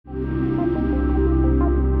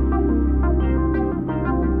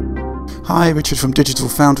Hi, Richard from Digital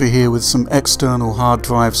Foundry here with some external hard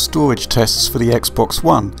drive storage tests for the Xbox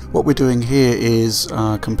One. What we're doing here is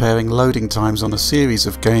comparing loading times on a series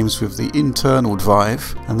of games with the internal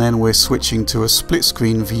drive, and then we're switching to a split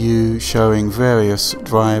screen view showing various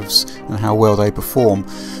drives and how well they perform.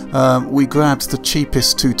 We grabbed the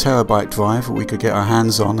cheapest 2TB drive that we could get our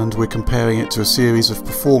hands on, and we're comparing it to a series of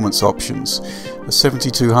performance options. A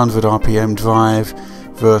 7200 RPM drive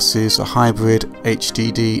versus a hybrid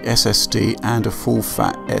HDD SSD and a full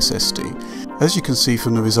fat SSD. As you can see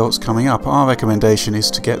from the results coming up, our recommendation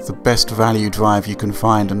is to get the best value drive you can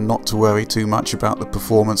find and not to worry too much about the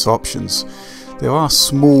performance options. There are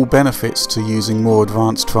small benefits to using more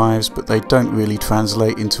advanced drives, but they don't really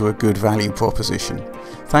translate into a good value proposition.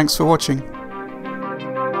 Thanks for watching.